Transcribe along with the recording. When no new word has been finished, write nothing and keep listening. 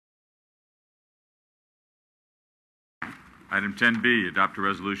Item 10B, adopt a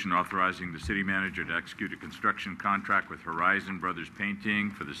resolution authorizing the city manager to execute a construction contract with Horizon Brothers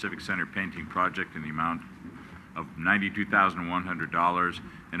Painting for the Civic Center painting project in the amount of $92,100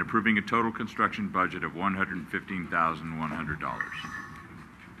 and approving a total construction budget of $115,100.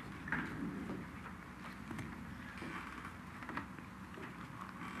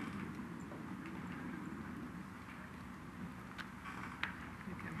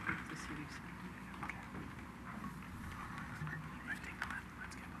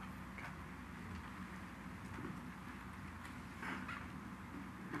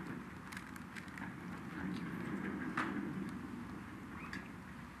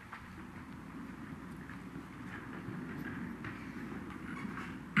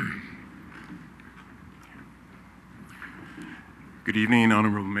 Good evening,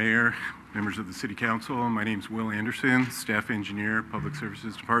 Honorable Mayor, members of the City Council. My name is Will Anderson, Staff Engineer, Public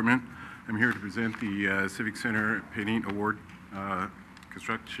Services Department. I'm here to present the Civic Center Painting Award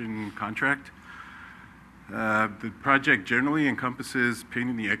construction contract. The project generally encompasses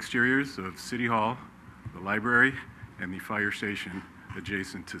painting the exteriors of City Hall, the library, and the fire station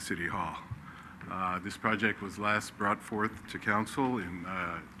adjacent to City Hall. This project was last brought forth to Council in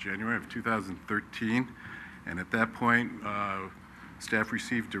January of 2013, and at that point, staff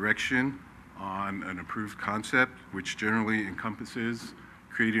received direction on an approved concept, which generally encompasses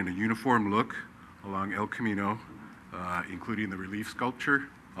creating a uniform look along El Camino, including the relief sculpture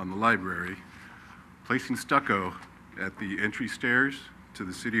on the library, placing stucco at the entry stairs to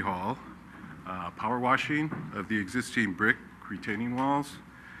the City Hall, power washing of the existing brick retaining walls,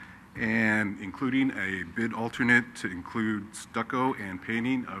 and including a bid alternate to include stucco and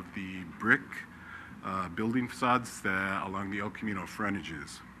painting of the brick building facades along the El Camino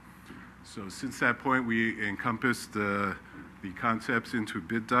frontages. So since that point, we encompassed the concepts into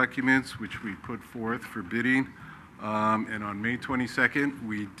bid documents, which we put forth for bidding. And on May 22nd,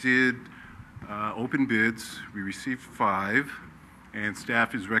 we did open bids. We received 5, and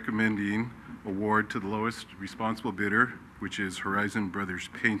staff is recommending award to the lowest responsible bidder, which is Horizon Brothers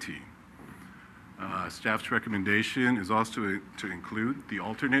Painting. Staff's recommendation is also to include the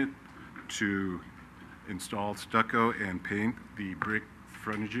alternate to install stucco and paint the brick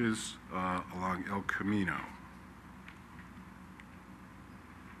frontages along El Camino.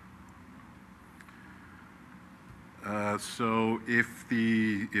 So if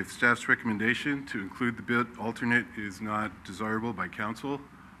staff's recommendation to include the bid alternate is not desirable by council,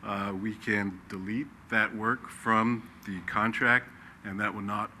 we can delete that work from the contract, and that will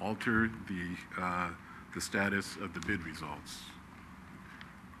not alter the status of the bid results.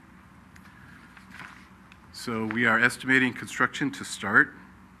 So we are estimating construction to start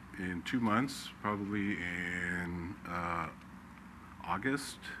in 2 months, probably in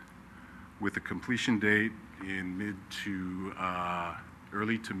August, with a completion date in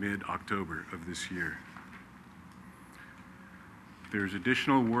early to mid-October of this year. There's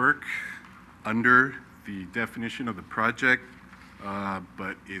additional work under the definition of the project,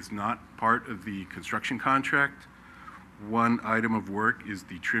 but is not part of the construction contract. One item of work is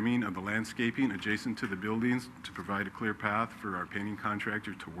the trimming of the landscaping adjacent to the buildings to provide a clear path for our painting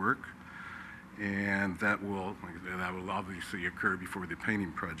contractor to work. And that will obviously occur before the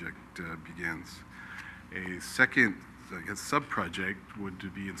painting project begins. A second sub-project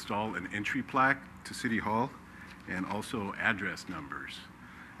would be install an entry plaque to City Hall and also address numbers.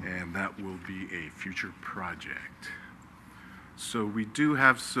 And that will be a future project. So we do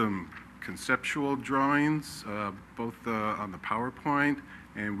have some conceptual drawings, both on the PowerPoint,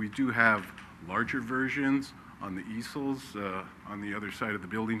 and we do have larger versions on the easels on the other side of the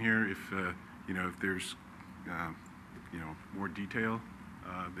building here. If if there's more detail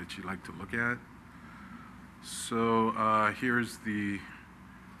that you'd like to look at. So here's the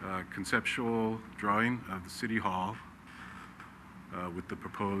conceptual drawing of the City Hall with the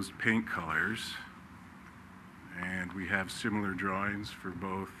proposed paint colors. And we have similar drawings for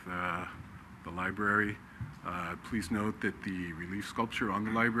both the library. Please note that the relief sculpture on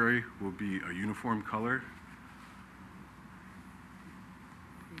the library will be a uniform color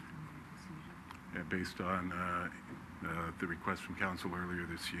based on the request from council earlier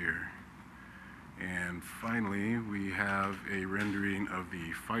this year. And finally, we have a rendering of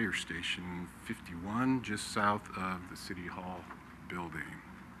the fire station 51 just south of the City Hall building.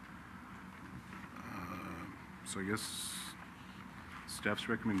 So I guess staff's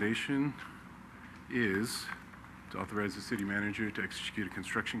recommendation is to authorize the city manager to execute a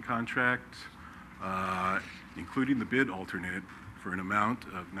construction contract, including the bid alternate for an amount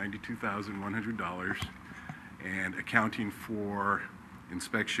of $92,100 and accounting for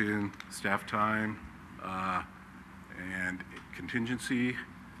inspection, staff time, And contingency,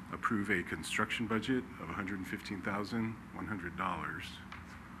 approve a construction budget of $115,100.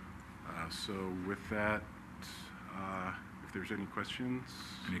 So with that, if there's any questions.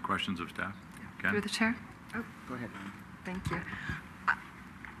 Any questions of staff? Ken? Through the chair? Oh, go ahead. Thank you.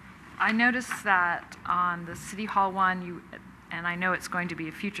 I noticed that on the City Hall one, and I know it's going to be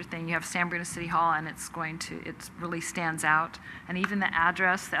a future thing, you have San Bruno City Hall, and it really stands out. And even the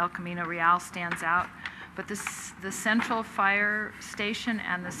address, the El Camino Real, stands out. But the Central Fire Station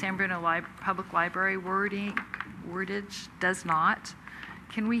and the San Bruno Public Library wordage does not.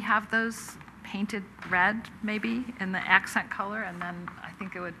 Can we have those painted red, maybe, in the accent color? And then I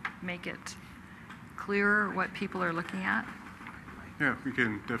think it would make it clearer what people are looking at. Yeah, we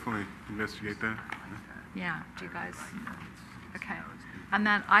can definitely investigate that. Yeah, do you guys? Okay. And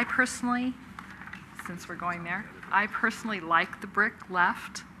then I personally, since we're going there, I personally like the brick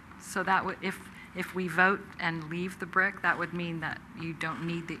left. So that would, if we vote and leave the brick, that would mean that you don't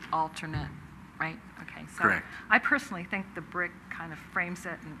need the alternate, right? Okay. So Correct. I personally think the brick kind of frames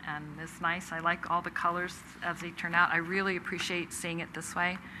it and is nice. I like all the colors as they turn out. I really appreciate seeing it this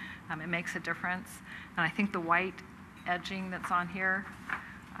way. It makes a difference. And I think the white edging that's on here,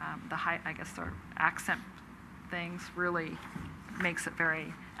 I guess the accent things really makes it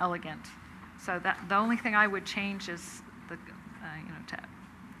very elegant. So that the only thing I would change is the,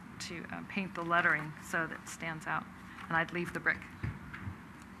 to paint the lettering so that it stands out, and I'd leave the brick.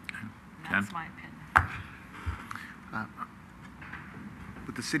 And that's Ken? my opinion.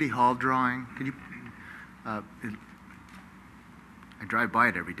 With the City Hall drawing, can you, I drive by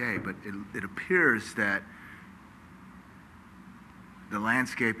it every day, but it appears that the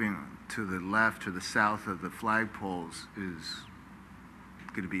landscaping to the left or the south of the flagpoles is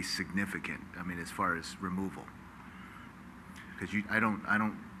going to be significant. I mean, as far as removal, because I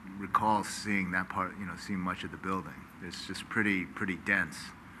don't recall seeing that part. Seeing much of the building. It's just pretty dense.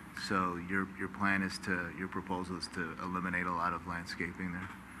 So your proposal is to eliminate a lot of landscaping there.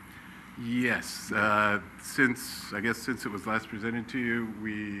 Yes, since it was last presented to you,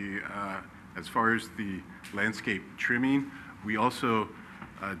 we, as far as the landscape trimming, we also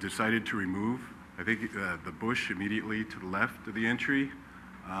decided to remove, I think, the bush immediately to the left of the entry.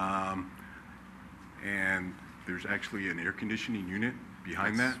 And there's actually an air conditioning unit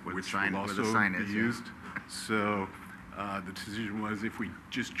behind That's that, where the which sign- will where the also sign be is, yeah. used. So the decision was if we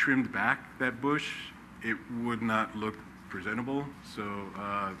just trimmed back that bush, it would not look presentable. So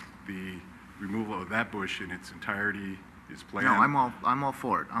the removal of that bush in its entirety is planned. No, I'm all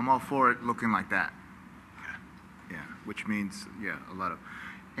for it. I'm all for it looking like that. Yeah, which means, yeah, a lot of,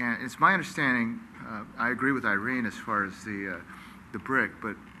 and it's my understanding, I agree with Irene as far as the brick,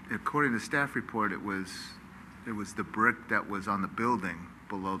 but according to the staff report, it was the brick that was on the building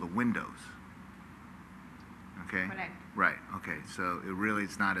below the windows. Okay? Correct. Right, okay, so it really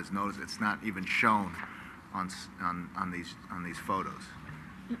is not as noticed, it's not even shown on these photos.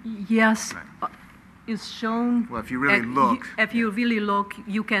 Yes, Right. it's shown. Well, if you really look. If you really look,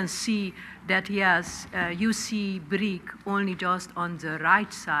 you can see that, yes, you see brick only just on the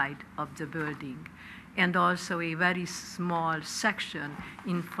right side of the building, and also a very small section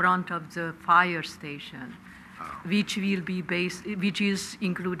in front of the fire station, which is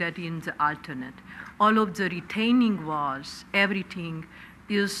included in the alternate. All of the retaining walls, everything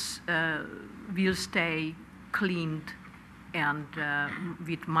will stay cleaned and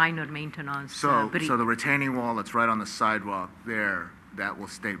with minor maintenance. So brick. the retaining wall that's right on the sidewalk there, that will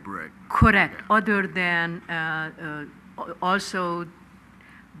stay brick. Correct. Other than also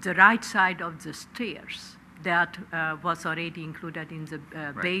the right side of the stairs that was already included in the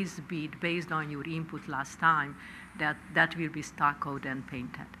base bid based on your input last time, that will be stuccoed and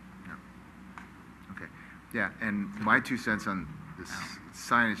painted. Okay, yeah, and my 2 cents on this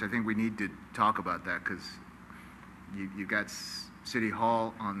signage, I think we need to talk about that because you've got City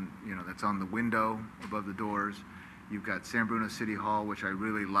Hall on, that's on the window above the doors. You've got San Bruno City Hall, which I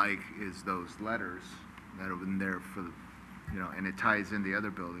really like, is those letters that have been there for, and it ties in the other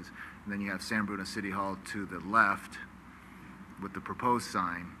buildings. And then you have San Bruno City Hall to the left with the proposed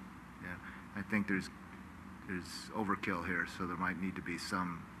sign. Yeah, I think there's overkill here, so there might need to be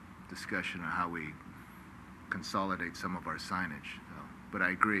some discussion on how we consolidate some of our signage. But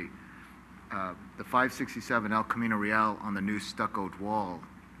I agree. The 567 El Camino Real on the new stuccoed wall,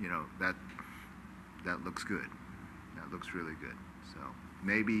 that looks good. That looks really good. So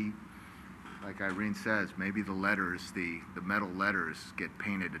maybe, like Irene says, maybe the letters, the metal letters get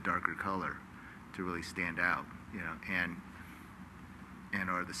painted a darker color to really stand out, and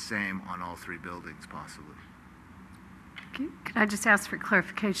are the same on all 3 buildings possibly. Could I just ask for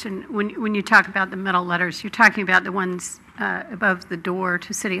clarification? When you talk about the metal letters, you're talking about the ones above the door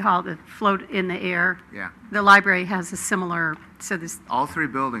to City Hall that float in the air? Yeah. The library has a similar, so this, All three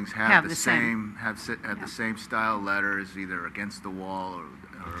buildings have Have the the same. same, have the same style letters, either against the wall or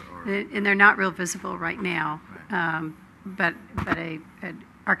and they're not real visible right now, but an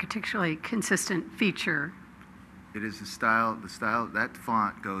architecturally consistent feature. it is the style, that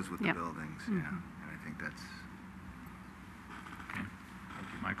font goes with the Yep. buildings, yeah. And I think that's, Okay. Thank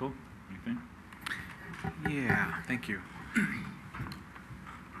you. Michael, anything? Yeah, thank you.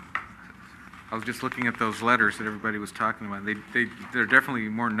 I was just looking at those letters that everybody was talking about. They're definitely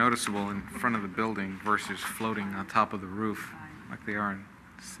more noticeable in front of the building versus floating on top of the roof like they are in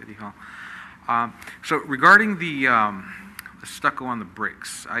City Hall. So regarding the stucco on the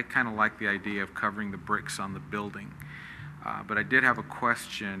bricks, I kind of like the idea of covering the bricks on the building. But I did have a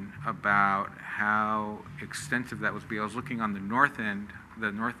question about how extensive that would be. I was looking on the north end,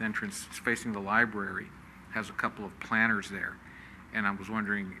 the north entrance facing the library has a couple of planters there. And I was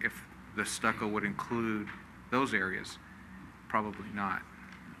wondering if the stucco would include those areas. Probably not.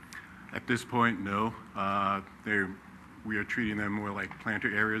 At this point, no. We are treating them more like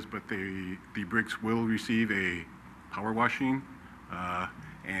planter areas, but the bricks will receive a power washing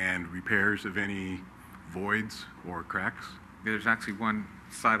and repairs of any voids or cracks. There's actually one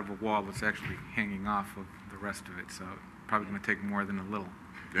side of a wall that's actually hanging off of the rest of it, so probably going to take more than a little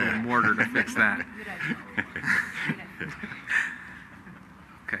mortar to fix that.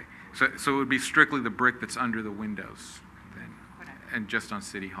 Okay, so it would be strictly the brick that's under the windows then, and just on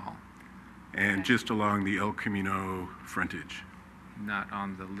City Hall, And just along the El Camino frontage. not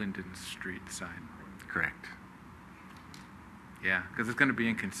on the Linden Street side. Correct. Yeah, because it's going to be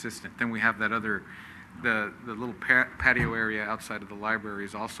inconsistent. Then we have that other, the little patio area outside of the library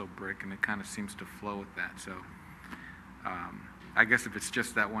is also brick, and it kind of seems to flow with that. So I guess if it's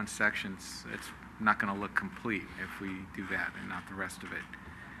just that one section, it's not going to look complete if we do that and not the rest of it.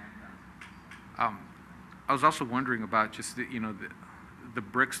 I was also wondering about just the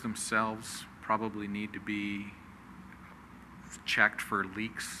bricks themselves probably need to be checked for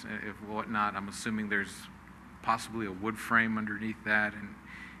leaks, if whatnot. I'm assuming there's possibly a wood frame underneath that, and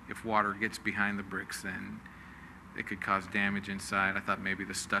if water gets behind the bricks, then it could cause damage inside. I thought maybe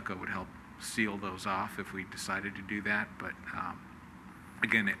the stucco would help seal those off if we decided to do that, but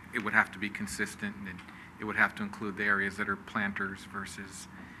again, it would have to be consistent, and it would have to include the areas that are planters versus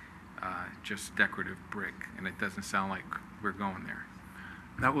just decorative brick, and it doesn't sound like we're going there.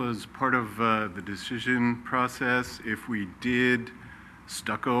 That was part of the decision process. If we did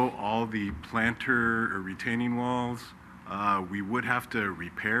stucco all the planter or retaining walls, we would have to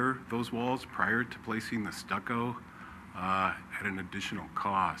repair those walls prior to placing the stucco at an additional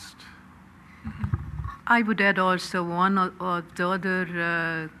cost. I would add also one of the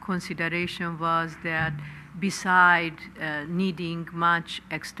other consideration was that beside needing much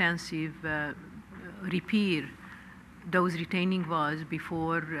extensive repair, those retaining walls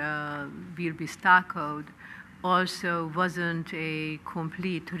before will be stuccoed, also wasn't a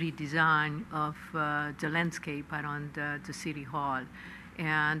complete redesign of the landscape around the City Hall.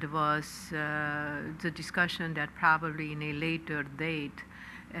 And was the discussion that probably in a later date,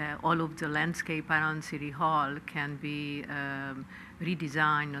 all of the landscape around City Hall can be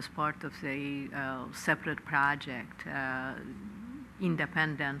redesigned as part of a separate project,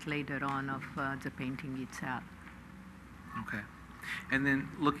 independent later on of the painting itself. Okay. And then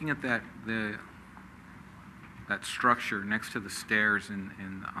looking at that structure next to the stairs and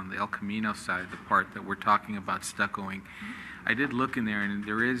on the El Camino side, the part that we're talking about stuccoing, I did look in there, and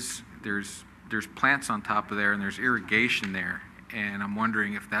there's plants on top of there, and there's irrigation there, and I'm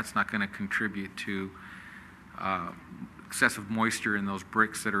wondering if that's not going to contribute to excessive moisture in those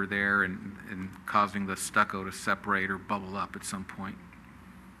bricks that are there and causing the stucco to separate or bubble up at some point.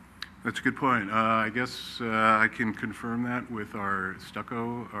 That's a good point. I guess I can confirm that with our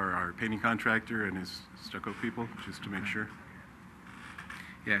stucco or our painting contractor and his stucco people, just to make sure.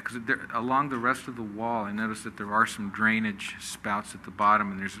 Yeah, because along the rest of the wall, I noticed that there are some drainage spouts at the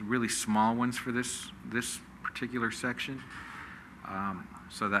bottom, and there's really small ones for this particular section.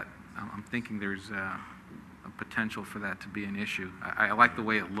 So that I'm thinking there's a potential for that to be an issue. I like the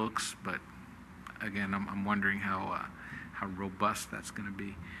way it looks, but again, I'm wondering how robust that's going to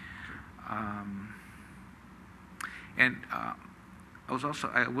be. I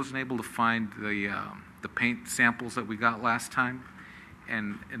wasn't able to find the paint samples that we got last time,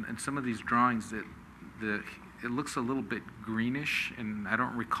 and some of these drawings it looks a little bit greenish, and I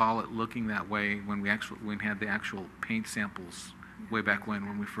don't recall it looking that way when we had the actual paint samples way back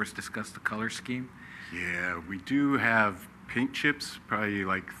when we first discussed the color scheme. Yeah, we do have paint chips, probably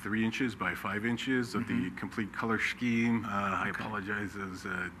like 3 inches by 5 inches of the complete color scheme. I apologize as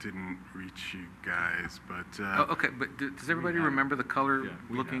didn't reach you guys, but Oh, okay, but does everybody remember the color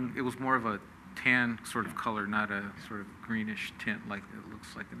looking? It was more of a tan sort of color, not a sort of greenish tint like it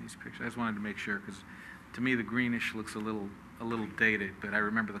looks like in these pictures. I just wanted to make sure, because to me the greenish looks a little dated, but I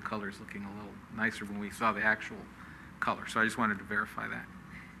remember the colors looking a little nicer when we saw the actual color. So I just wanted to verify that.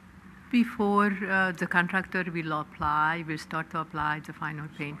 Before the contractor will start to apply the final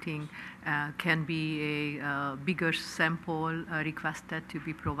painting, can be a bigger sample requested to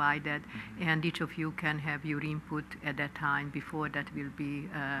be provided, and each of you can have your input at that time before that will be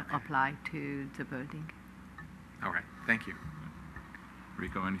applied to the building. All right, thank you.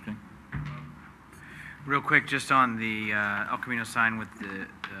 Rico, anything? Real quick, just on the El Camino sign with the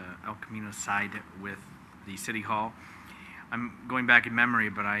El Camino side with the City Hall. I'm going back in memory,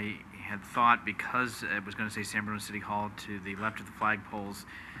 but I had thought, because it was going to say San Bruno City Hall to the left of the flagpoles,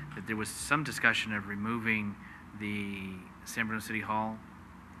 that there was some discussion of removing the San Bruno City Hall,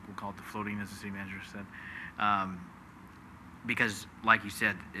 we'll call it the floating, as the city manager said, because, like you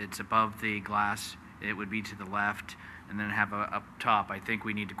said, it's above the glass, it would be to the left, and then have up top. I think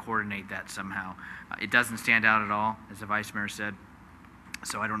we need to coordinate that somehow. It doesn't stand out at all, as the Vice Mayor said,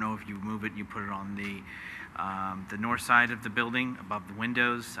 so I don't know if you move it and you put it on the north side of the building above the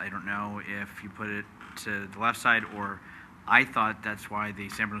windows. I don't know if you put it to the left side, or I thought that's why the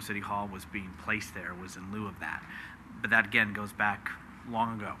San Bruno City Hall was being placed there, was in lieu of that. But that again goes back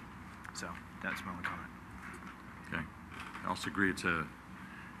long ago. So that's my only comment. Okay. I also agree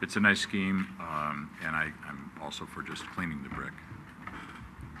it's a nice scheme, and I'm also for just cleaning the brick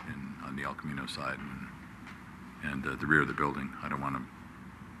on the El Camino side and the rear of the building. I don't want to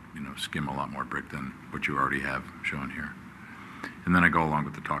skim a lot more brick than what you already have shown here. And then I go along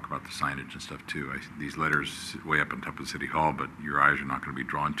with the talk about the signage and stuff too. These letters way up on top of City Hall, but your eyes are not going to be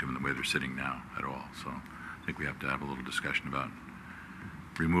drawn to them the way they're sitting now at all. So I think we have to have a little discussion about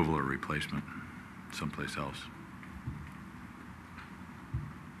removal or replacement someplace else.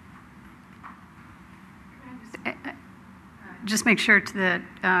 Just make sure that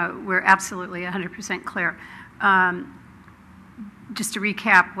we're absolutely 100% clear. Just to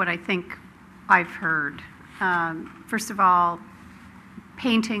recap what I think I've heard. First of all,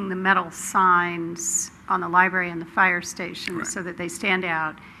 painting the metal signs on the library and the fire station Right. so that they stand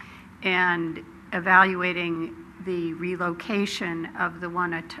out, and evaluating the relocation of the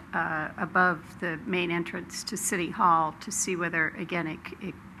one above the main entrance to City Hall to see whether, again,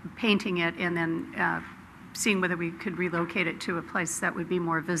 painting it and then seeing whether we could relocate it to a place that would be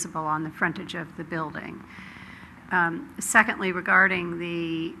more visible on the frontage of the building. Secondly, regarding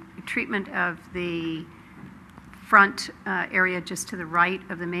the treatment of the front area just to the right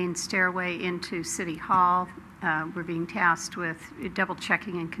of the main stairway into City Hall, we're being tasked with double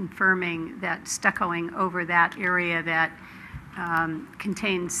checking and confirming that stuccoing over that area that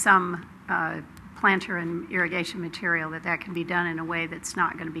contains some planter and irrigation material, that can be done in a way that's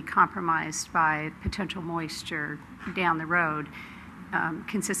not going to be compromised by potential moisture down the road,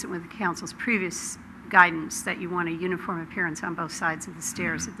 consistent with the council's previous guidance that you want a uniform appearance on both sides of the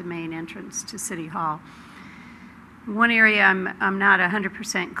stairs at the main entrance to City Hall. One area I'm not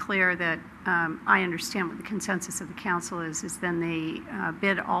 100% clear that I understand what the consensus of the council is then the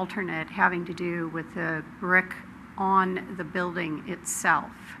bid alternate having to do with the brick on the building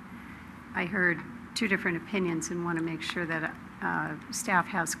itself. I heard two different opinions and want to make sure that staff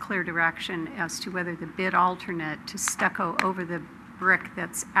has clear direction as to whether the bid alternate to stucco over the brick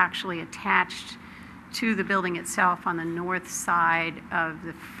that's actually attached to the building itself on the north side of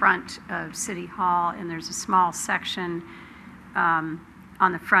the front of City Hall, and there's a small section on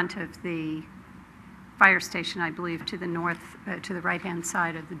the front of the fire station, I believe, to the north, to the right-hand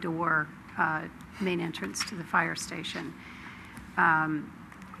side of the door, main entrance to the fire station. What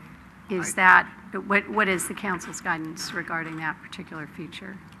is the council's guidance regarding that particular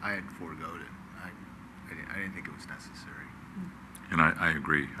feature? I had foregoed it. I didn't think it was necessary. And I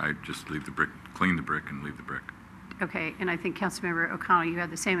agree. I just leave the brick, clean the brick and leave the brick. Okay, and I think Councilmember O'Connell, you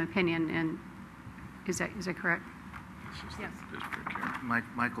had the same opinion, and is that correct? Yes.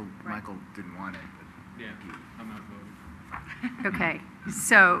 Michael didn't want it, but Yeah, I'm not voting. Okay,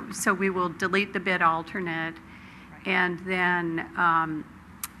 so we will delete the bid alternate, and then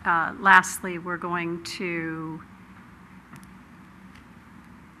lastly, we're going to,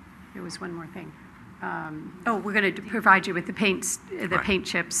 there was one more thing. We're going to provide you with the paint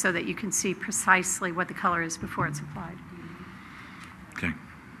chips so that you can see precisely what the color is before it's applied. Okay.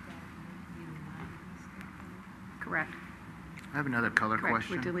 Correct. I have another color Correct.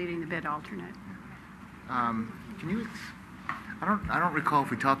 question. We're deleting the bid alternate. Can you, I don't recall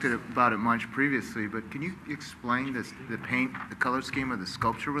if we talked about it much previously, but can you explain the paint, the color scheme of the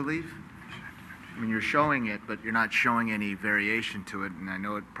sculpture relief? I mean, you're showing it, but you're not showing any variation to it, and I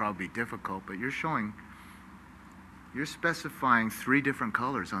know it'd probably be difficult, but you're specifying 3 different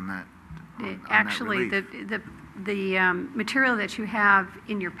colors on that. Actually, the material that you have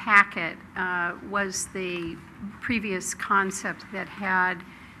in your packet was the previous concept that had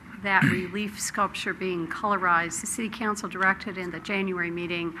that relief sculpture being colorized. The City Council directed in the January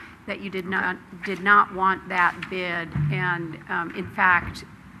meeting that you did not want that bid, and in fact,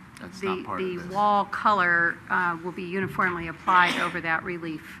 That's not part of the this. wall color will be uniformly applied over that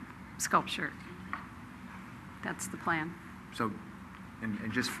relief sculpture. That's the plan. So,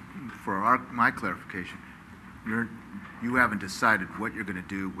 and just for my clarification, you haven't decided what you're going to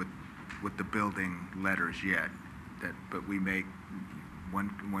do with the building letters yet. But we make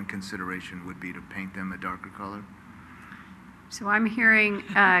one consideration would be to paint them a darker color. So I'm hearing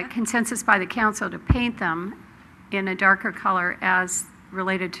consensus by the council to paint them in a darker color as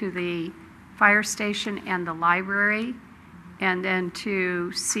related to the fire station and the library, and then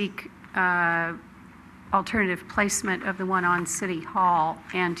to seek alternative placement of the one on City Hall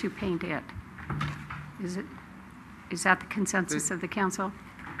and to paint it. Is that the consensus of the council?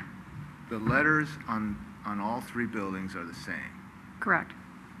 The letters on all 3 buildings are the same. Correct.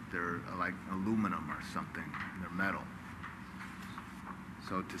 They're like aluminum or something. They're metal.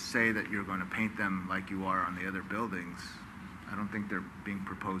 So to say that you're going to paint them like you are on the other buildings, I don't think they're being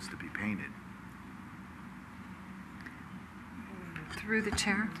proposed to be painted. Through the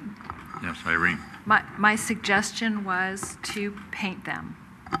chair. Yes, Irene. My suggestion was to paint them.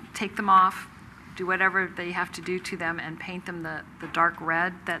 Take them off, do whatever they have to do to them, and paint them the dark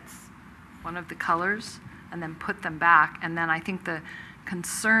red that's one of the colors, and then put them back. And then I think the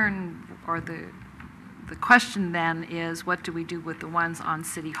concern or the question then is, what do we do with the ones on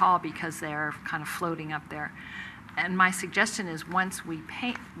City Hall, because they're kind of floating up there. And my suggestion is, once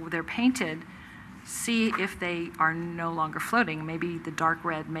they're painted, see if they are no longer floating. Maybe the dark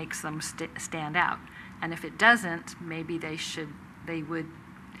red makes them stand out. And if it doesn't, maybe they would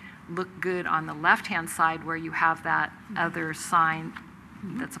look good on the left-hand side where you have that other sign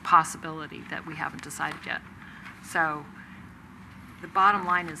that's a possibility that we haven't decided yet. So the bottom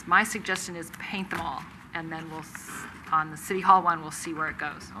line is, my suggestion is paint them all, and then on the City Hall one, we'll see where it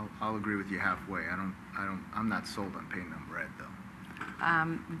goes. I'll agree with you halfway. I'm not sold on painting them red though.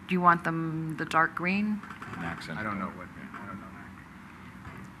 Do you want them the dark green? An accent. I don't know.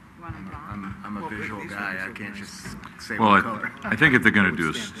 You want them blonde? I'm a visual guy. I can't just say Well, what color. I think if they're going to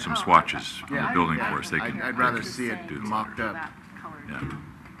do some swatches on the Yeah. building for us, they can. I'd rather see it mocked up. That color.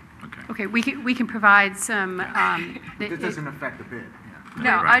 Yeah. Okay. Okay, we can provide some. It doesn't affect the bid.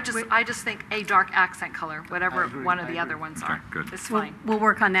 No, Right. I just think a dark accent color, whatever I agree, one of I the other agree. ones Okay, are. good. It's We'll, fine. we'll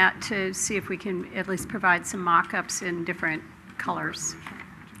work on that to see if we can at least provide some mock-ups in different colors.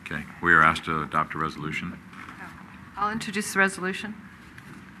 Okay. We are asked to adopt a resolution. I'll introduce the resolution.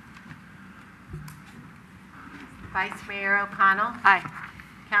 Vice Mayor O'Connell. Aye.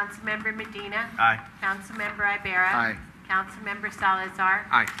 Councilmember Medina. Aye. Councilmember Ibera. Aye. Councilmember Salazar.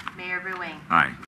 Aye. Mayor Ruane. Aye.